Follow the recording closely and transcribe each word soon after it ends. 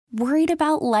Worried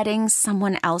about letting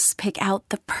someone else pick out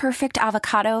the perfect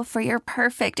avocado for your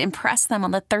perfect impress them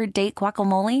on the third date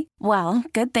guacamole? Well,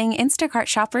 good thing Instacart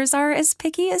shoppers are as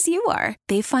picky as you are.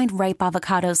 They find ripe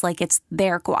avocados like it's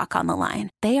their guac on the line.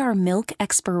 They are milk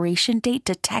expiration date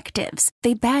detectives.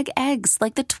 They bag eggs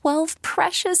like the 12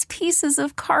 precious pieces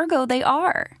of cargo they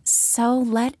are. So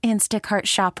let Instacart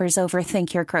shoppers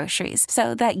overthink your groceries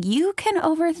so that you can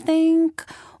overthink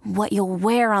what you'll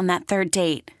wear on that third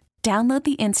date. Download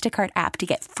the Instacart app to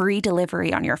get free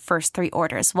delivery on your first 3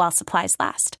 orders while supplies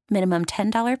last. Minimum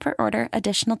 $10 per order.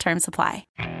 Additional terms apply.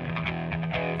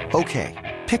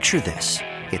 Okay, picture this.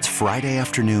 It's Friday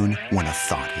afternoon when a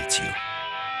thought hits you.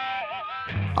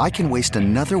 I can waste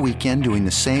another weekend doing the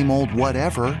same old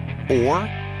whatever, or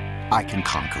I can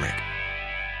conquer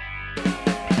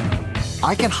it.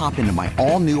 I can hop into my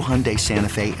all-new Hyundai Santa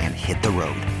Fe and hit the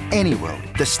road. Any road.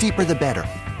 The steeper, the better.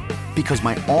 Because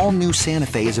my all-new Santa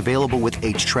Fe is available with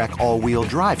H-Track all-wheel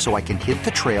drive, so I can hit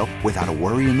the trail without a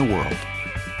worry in the world.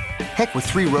 Heck, with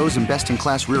 3 rows and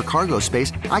best-in-class rear cargo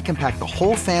space, I can pack the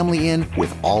whole family in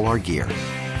with all our gear.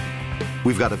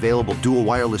 We've got available dual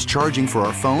wireless charging for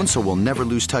our phones, so we'll never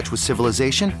lose touch with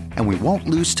civilization, and we won't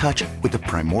lose touch with the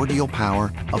primordial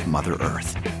power of Mother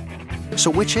Earth.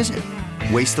 So which is it?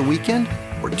 Waste the weekend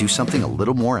or do something a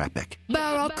little more epic?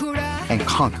 And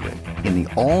conquer it in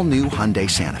the all-new Hyundai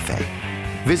Santa Fe.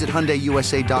 Visit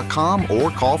HyundaiUSA.com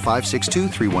or call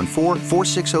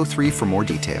 562-314-4603 for more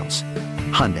details.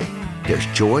 Hyundai, there's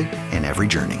joy in every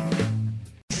journey.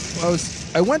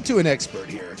 I went to an expert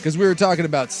here because we were talking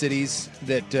about cities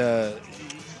that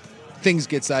things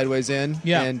get sideways in.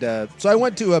 Yeah. And so I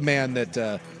went to a man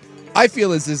that I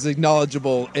feel is as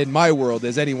knowledgeable in my world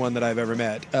as anyone that I've ever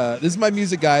met. This is my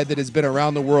music guy that has been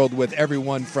around the world with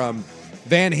everyone from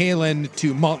Van Halen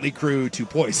to Motley Crue to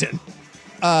Poison,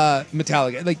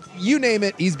 Metallica. Like, you name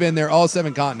it, he's been there, all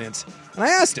 7 continents. And I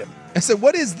asked him, I said,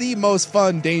 what is the most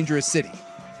fun, dangerous city?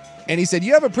 And he said,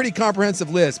 you have a pretty comprehensive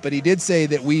list, but he did say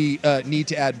that we need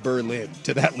to add Berlin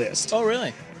to that list. Oh,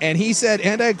 really? And he said,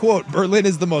 and I quote, Berlin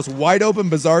is the most wide-open,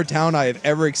 bizarre town I have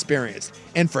ever experienced.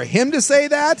 And for him to say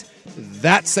that,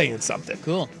 that's saying something.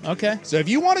 Cool. Okay. So if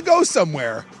you want to go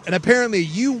somewhere, and apparently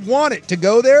you want it to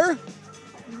go there,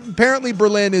 apparently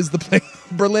Berlin is the place.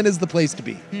 Berlin is the place to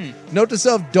be. Note to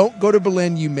self: don't go to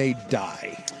Berlin; you may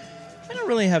die. I don't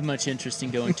really have much interest in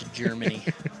going to Germany,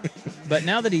 but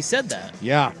now that he said that,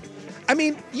 yeah, I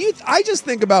mean, I just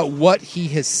think about what he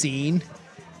has seen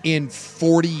in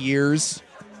 40 years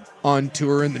on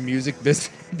tour in the music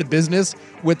the business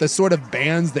with the sort of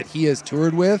bands that he has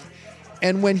toured with,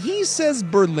 and when he says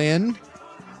Berlin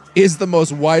is the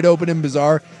most wide open and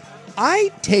bizarre,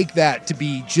 I take that to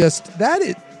be just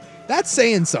that's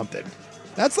saying something.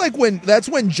 That's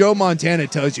when Joe Montana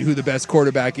tells you who the best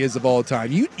quarterback is of all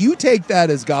time. You take that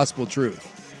as gospel truth.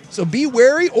 So be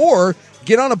wary or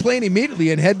get on a plane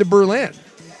immediately and head to Berlin.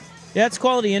 Yeah, it's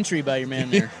quality entry by your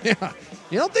man there. Yeah.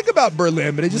 You don't think about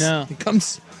Berlin, but it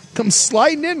comes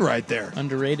sliding in right there.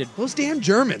 Underrated. Those damn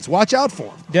Germans. Watch out for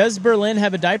them. Does Berlin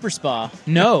have a diaper spa?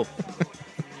 No.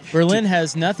 Berlin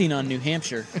has nothing on New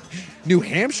Hampshire. New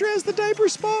Hampshire has the diaper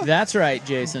spa? That's right,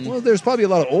 Jason. Well, there's probably a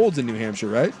lot of olds in New Hampshire,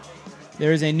 right?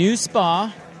 There is a new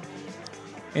spa,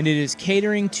 and it is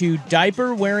catering to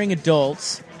diaper-wearing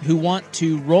adults who want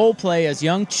to role play as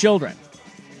young children.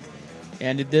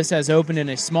 And this has opened in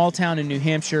a small town in New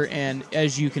Hampshire, and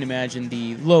as you can imagine,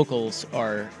 the locals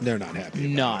are... They're not happy.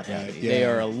 Not happy. Yeah. They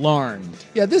are alarmed.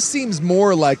 Yeah, this seems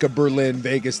more like a Berlin,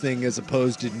 Vegas thing as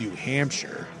opposed to New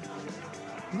Hampshire.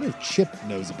 I wonder if Chip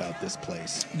knows about this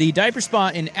place. The diaper spa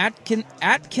in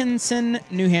Atkinson,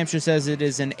 New Hampshire says it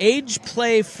is an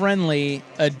age-play-friendly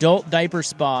adult diaper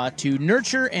spa to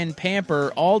nurture and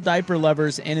pamper all diaper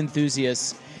lovers and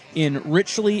enthusiasts in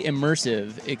richly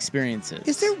immersive experiences.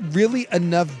 Is there really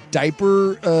enough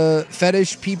diaper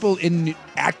fetish people in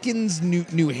Atkins,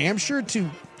 New Hampshire to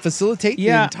facilitate the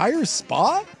entire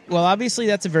spa? Well, obviously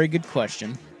that's a very good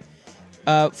question.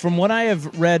 From what I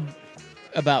have read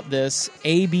about this,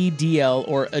 ABDL,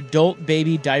 or Adult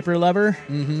Baby Diaper Lover,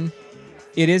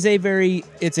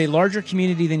 it's a larger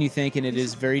community than you think, and it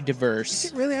is very diverse.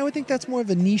 Is it really? I would think that's more of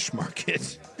a niche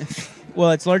market.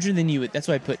 Well, it's larger than you would. That's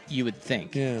why I put you would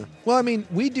think. Yeah. Well, I mean,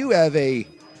 we do have a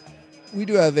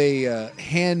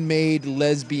handmade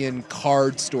lesbian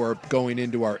card store going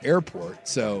into our airport.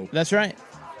 So that's right.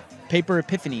 Paper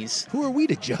Epiphanies. Who are we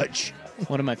to judge?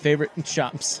 One of my favorite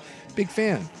shops. Big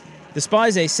fan. The spa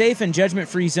is a safe and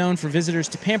judgment-free zone for visitors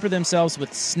to pamper themselves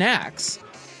with snacks,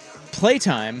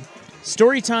 playtime,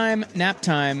 story time, nap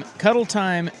time, cuddle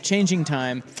time, changing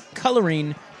time,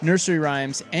 coloring, nursery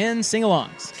rhymes, and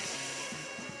sing-alongs.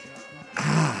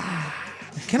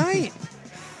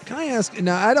 Can I ask?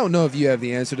 Now, I don't know if you have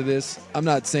the answer to this. I'm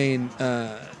not saying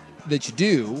that you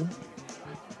do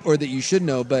or that you should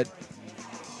know, but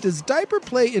does diaper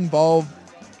play involve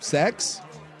sex?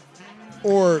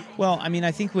 Or Well, I mean,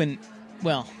 I think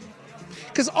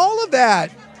because all of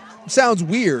that sounds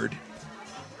weird,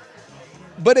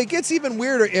 but it gets even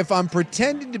weirder if I'm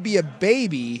pretending to be a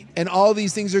baby and all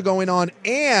these things are going on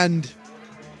and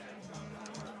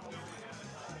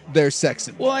there's sex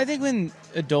involved. well, I think when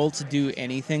adults do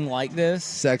anything like this,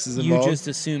 Sex is involved? You just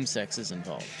assume sex is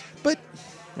involved, But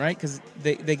right? Because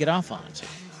they get off on it.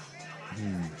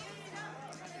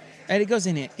 And it goes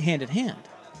hand in hand.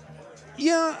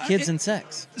 yeah, Kids and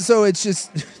sex. so it's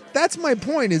just that's my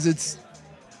point. Is it's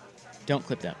Don't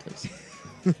clip that,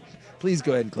 please. please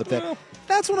go ahead and clip that.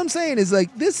 That's what I'm saying. Is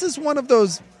like this is one of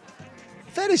those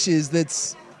fetishes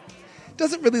that's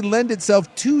doesn't really lend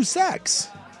itself to sex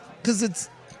because it's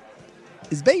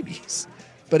babies,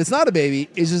 but it's not a baby.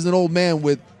 It's just an old man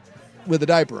with a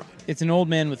diaper on. It's an old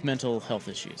man with mental health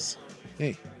issues.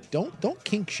 Hey, don't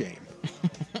kink shame.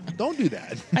 Don't do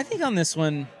that. I think on this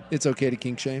one, It's okay to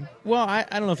kink shame. well, I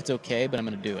don't know if it's okay, but I'm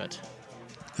going to do it.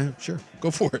 Sure, go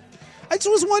for it. I just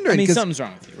was wondering. I mean, 'cause- something's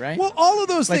wrong with you, right? Well, all of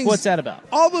those like, things. what's that about?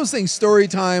 All those things, story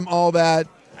time, all that.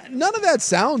 None of that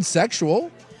sounds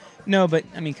sexual. No, but,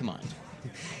 I mean, come on.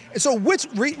 So,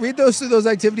 read those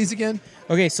activities again.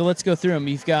 Okay, so let's go through them.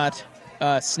 You've got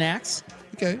snacks,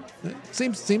 Okay,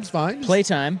 seems fine.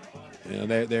 playtime.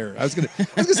 Yeah, there. I was gonna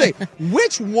say,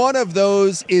 which one of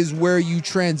those is where you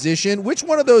transition? Which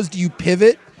one of those do you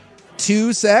pivot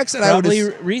to sex? And Probably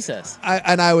recess.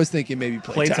 I was thinking maybe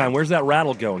playtime. Playtime. Where's that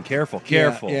rattle going? Careful.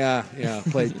 Yeah.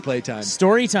 Playtime.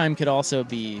 Story time could also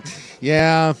be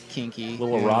Yeah. kinky. A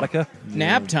little erotica.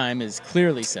 Nap time is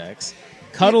clearly sex.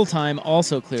 Cuddle time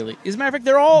also clearly. As a matter of fact,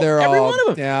 every one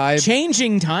of them. Yeah.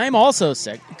 Changing time also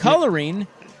sex. Coloring,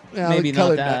 maybe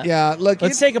not that. Yeah. Look,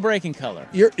 Let's take a break in color.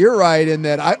 You're right in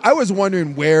that I was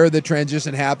wondering where the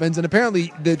transition happens, and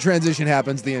apparently the transition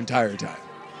happens the entire time.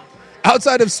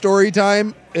 Outside of story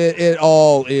time, it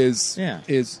all is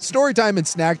story time and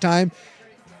snack time.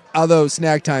 Although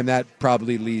snack time, that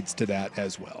probably leads to that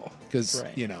as well. Because,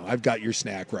 I've got your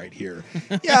snack right here.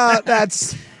 Yeah,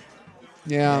 that's...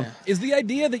 Yeah. Is the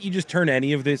idea that you just turn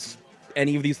any of these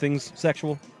things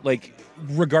sexual? Like,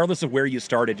 regardless of where you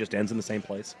start, it just ends in the same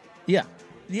place? Yeah,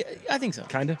 I think so.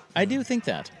 Kind of? I do think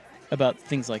that about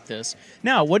things like this.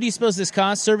 Now, what do you suppose this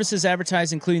costs? Services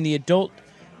advertised including the adult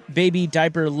baby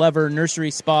diaper lover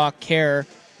nursery spa care,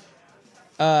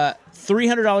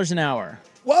 $300 an hour.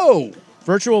 Whoa.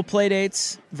 Virtual play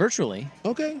dates, virtually.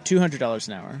 Okay. $200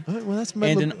 an hour. All right, well, that's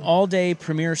and an all-day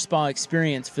premier spa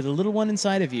experience for the little one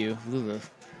inside of you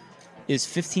is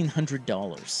 $1,500.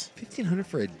 $1,500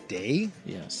 for a day?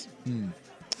 Yes.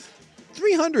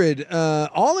 $300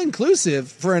 all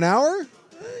inclusive for an hour?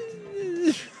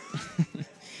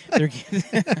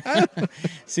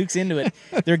 Sook's into it.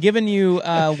 They're giving you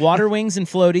water wings and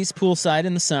floaties poolside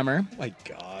in the summer. My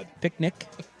God. Picnic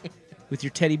with your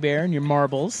teddy bear and your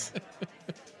marbles.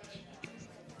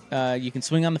 You can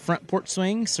swing on the front porch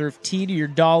swing, serve tea to your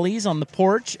dollies on the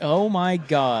porch. Oh my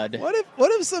God!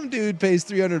 What if some dude pays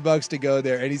 $300 to go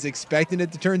there and he's expecting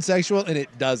it to turn sexual and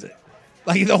it doesn't?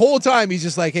 Like the whole time he's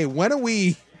just like, "Hey, when are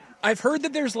we?" I've heard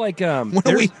that there's like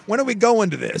when are we going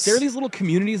to this? There are these little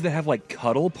communities that have like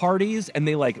cuddle parties, and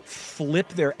they like flip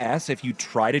their ass if you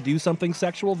try to do something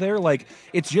sexual there. Like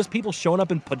it's just people showing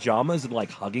up in pajamas and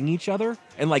like hugging each other,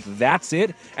 and like that's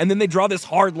it. And then they draw this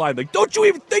hard line, like don't you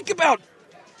even think about.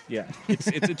 Yeah,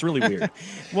 it's really weird.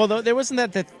 Well, there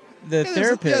wasn't the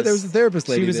therapist. There was a therapist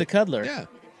lady. She was a cuddler. Yeah.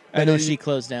 I know she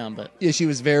closed down, but... Yeah, she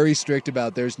was very strict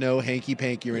about there's no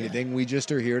hanky-panky or anything. We just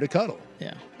are here to cuddle.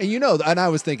 Yeah. And and I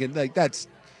was thinking, like,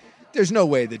 there's no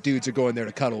way that dudes are going there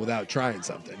to cuddle without trying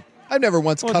something. I've never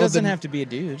once cuddled. It doesn't have to be a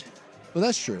dude. Well,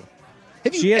 that's true.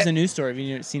 She has a news store. Have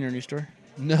you seen her news store?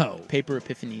 No. Paper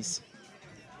Epiphanies.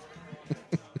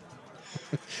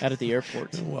 Out at the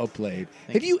airport. Well played.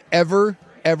 Have you ever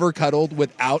cuddled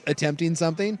without attempting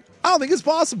something? I don't think it's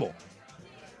possible.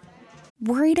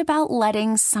 Worried about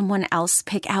letting someone else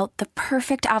pick out the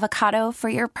perfect avocado for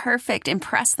your perfect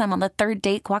impress them on the third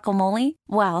date guacamole?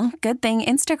 Well, good thing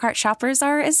Instacart shoppers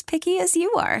are as picky as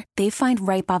you are. They find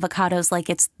ripe avocados like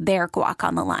it's their guac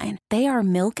on the line. They are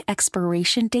milk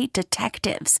expiration date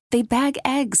detectives. They bag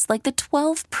eggs like the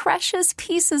 12 precious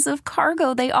pieces of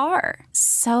cargo they are.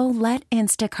 So let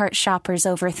Instacart shoppers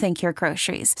overthink your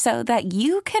groceries so that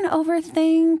you can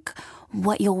overthink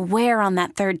what you'll wear on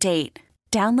that third date.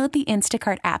 Download the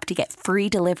Instacart app to get free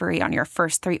delivery on your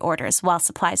first 3 orders while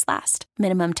supplies last.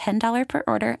 Minimum $10 per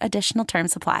order. Additional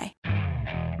terms apply.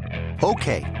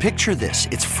 Okay, picture this.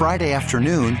 It's Friday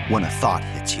afternoon when a thought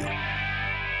hits you.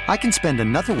 I can spend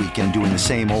another weekend doing the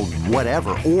same old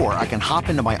whatever, or I can hop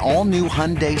into my all-new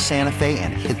Hyundai Santa Fe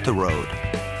and hit the road.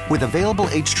 With available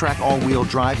H-Track all-wheel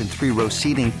drive and 3-row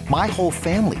seating, my whole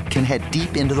family can head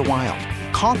deep into the wild.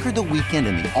 Conquer the weekend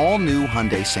in the all-new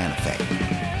Hyundai Santa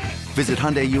Fe. Visit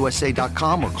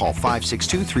HyundaiUSA.com or call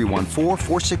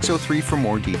 562-314-4603 for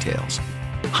more details.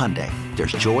 Hyundai,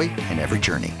 there's joy in every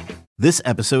journey. This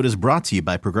episode is brought to you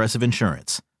by Progressive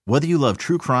Insurance. Whether you love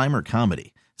true crime or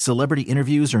comedy, celebrity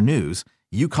interviews or news,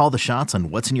 you call the shots on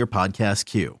what's in your podcast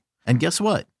queue. And guess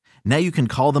what? Now you can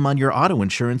call them on your auto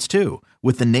insurance too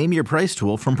with the Name Your Price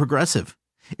tool from Progressive.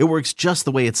 It works just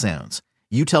the way it sounds.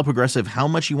 You tell Progressive how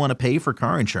much you want to pay for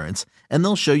car insurance, and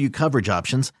they'll show you coverage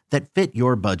options that fit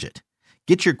your budget.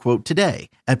 Get your quote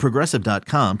today at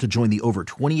Progressive.com to join the over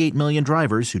 28 million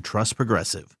drivers who trust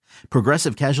Progressive.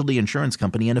 Progressive Casualty Insurance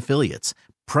Company and Affiliates.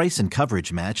 Price and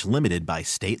coverage match limited by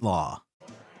state law.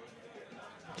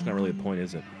 It's not really the point,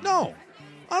 is it? No.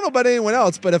 I don't know about anyone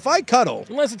else, but if I cuddle...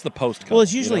 Unless it's the post-cuddle. Well,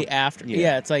 it's usually you know? after.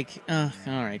 Yeah, it's like, all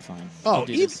right, fine. Oh,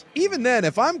 even then,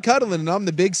 if I'm cuddling and I'm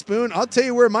the big spoon, I'll tell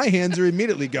you where my hands are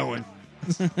immediately going.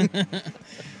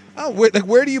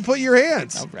 Where do you put your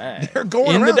hands? All right. They're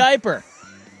going in around. the diaper.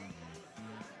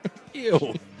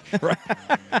 Ew. right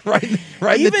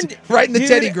in the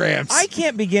Teddy Grams. I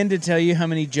can't begin to tell you how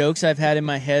many jokes I've had in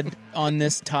my head on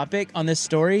this topic, on this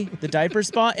story, the diaper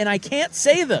spot, and I can't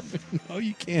say them. No,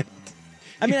 you can't.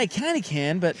 I mean, I kind of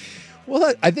can, but...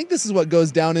 Well, I think this is what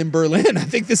goes down in Berlin. I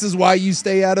think this is why you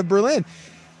stay out of Berlin.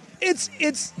 It's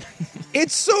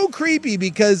so creepy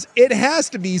because it has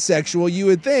to be sexual, you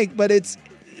would think, but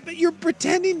you're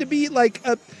pretending to be like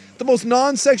the most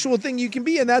non-sexual thing you can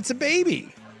be, and that's a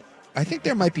baby. I think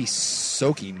there might be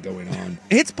soaking going on.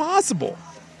 It's possible.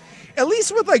 At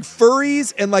least with like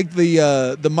furries and like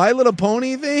the My Little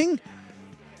Pony thing,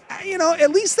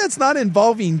 at least that's not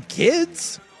involving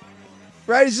kids,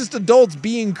 right? It's just adults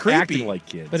being creepy. Acting like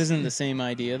kids. But isn't it the same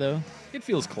idea, though? It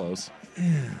feels close.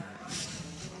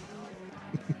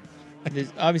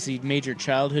 There's obviously major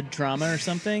childhood trauma or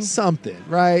something. Something,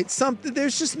 right? Something.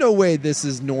 There's just no way this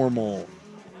is normal.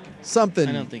 Something.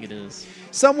 I don't think it is.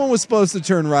 Someone was supposed to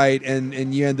turn right,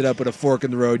 and you ended up at a fork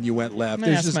in the road, and you went left. I'm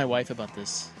going to ask my wife about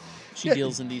this. She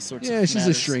deals in these sorts of matters. Yeah, she's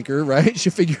a shrinker, right?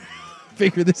 She'll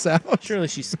figure this out. Surely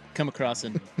she's come across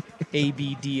an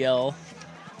ABDL.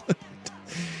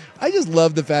 I just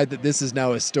love the fact that this is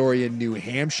now a story in New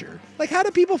Hampshire. Like, how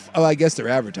do people... Oh, I guess they're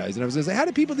advertising. I was going to say, how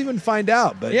do people even find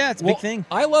out? But yeah, it's a big thing.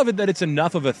 I love it that it's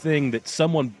enough of a thing that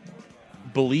someone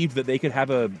believed that they could have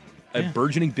a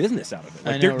burgeoning business out of it.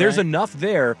 Like, there's enough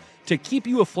there to keep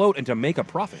you afloat and to make a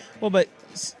profit. Well, but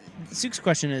Suke's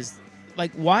question is,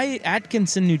 like, why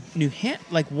Atkinson, New Hampshire?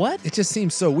 Like, what? It just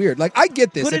seems so weird. Like, I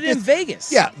get this. Put it in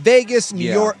Vegas. Yeah, Vegas,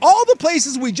 New York, all the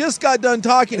places we just got done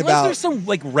talking about. There's some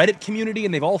like Reddit community,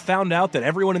 and they've all found out that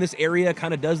everyone in this area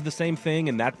kind of does the same thing,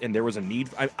 and there was a need.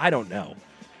 I don't know.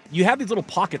 You have these little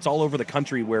pockets all over the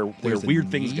country where weird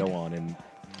things go on, and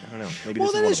I don't know. Maybe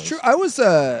well, this that is is true. I was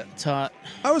taught.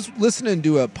 I was listening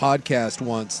to a podcast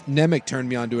once. Nemec turned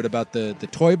me onto it about the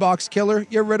toy box killer.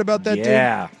 You ever read about that?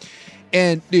 Yeah. Dude?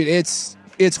 And dude, it's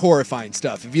horrifying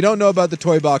stuff. If you don't know about the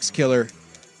toy box killer,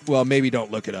 well, maybe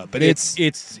don't look it up. But it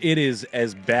is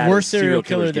as bad. Worst as serial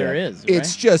killer there is. Right?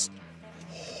 It's just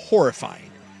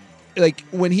horrifying. Like,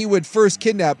 when he would first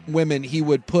kidnap women, he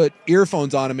would put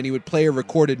earphones on them and he would play a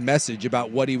recorded message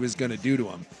about what he was going to do to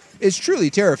them. It's truly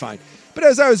terrifying. But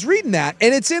as I was reading that,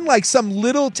 and it's in like some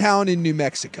little town in New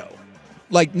Mexico,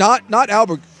 like not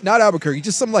Albuquerque,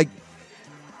 just some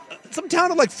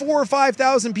town of like 4,000 or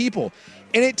 5,000 people.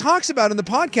 And it talks about in the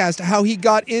podcast how he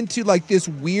got into like this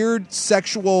weird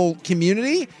sexual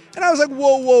community. And I was like,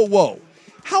 whoa.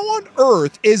 How on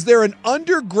earth is there an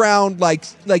underground like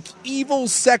evil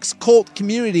sex cult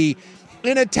community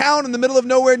in a town in the middle of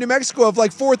nowhere in New Mexico of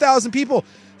like 4,000 people?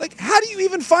 Like, how do you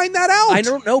even find that out? I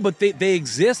don't know, but they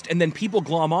exist, and then people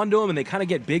glom onto them, and they kind of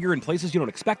get bigger in places you don't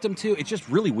expect them to. It's just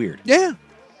really weird. Yeah,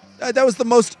 that was the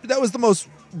most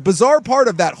bizarre part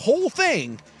of that whole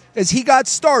thing. Is he got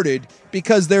started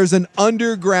because there's an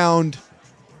underground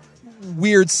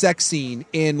weird sex scene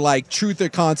in like Truth or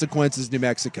Consequences, New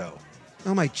Mexico.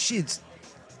 I'm like, jeez,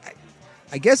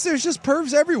 I guess there's just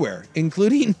pervs everywhere,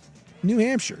 including New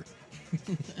Hampshire.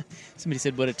 Somebody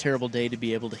said, what a terrible day to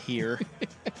be able to hear.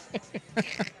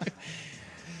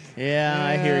 Yeah,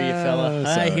 I hear you, fella.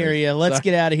 I hear you. Let's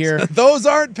get out of here. Those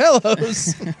aren't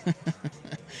pillows.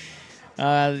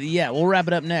 Yeah, we'll wrap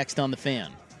it up next on The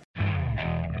Fan.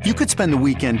 You could spend the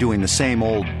weekend doing the same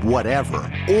old whatever,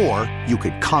 or you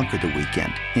could conquer the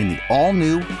weekend in the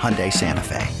all-new Hyundai Santa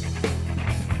Fe.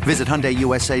 Visit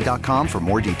HyundaiUSA.com for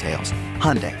more details.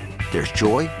 Hyundai, there's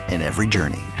joy in every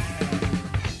journey.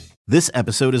 This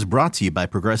episode is brought to you by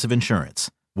Progressive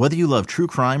Insurance. Whether you love true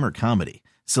crime or comedy,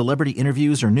 celebrity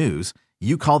interviews or news,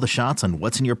 you call the shots on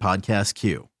what's in your podcast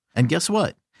queue. And guess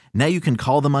what? Now you can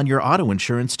call them on your auto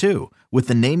insurance too with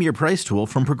the Name Your Price tool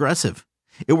from Progressive.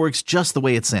 It works just the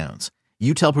way it sounds.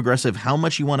 You tell Progressive how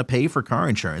much you want to pay for car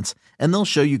insurance, and they'll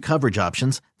show you coverage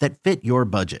options that fit your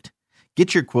budget.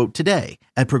 Get your quote today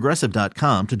at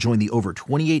Progressive.com to join the over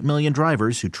 28 million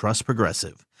drivers who trust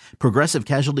Progressive. Progressive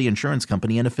Casualty Insurance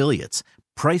Company and Affiliates.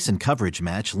 Price and coverage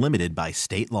match limited by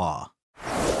state law.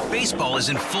 Baseball is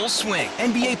in full swing.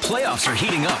 NBA playoffs are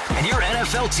heating up, and your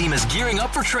NFL team is gearing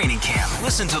up for training camp.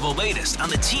 Listen to the latest on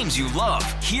the teams you love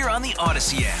here on the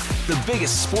Odyssey app. The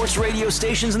biggest sports radio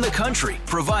stations in the country,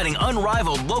 providing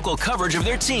unrivaled local coverage of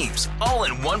their teams, all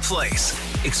in one place.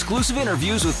 Exclusive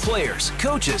interviews with players,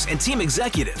 coaches, and team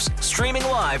executives, streaming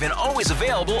live and always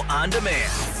available on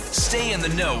demand. Stay in the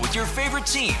know with your favorite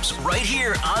teams right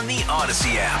here on the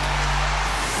Odyssey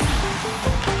app.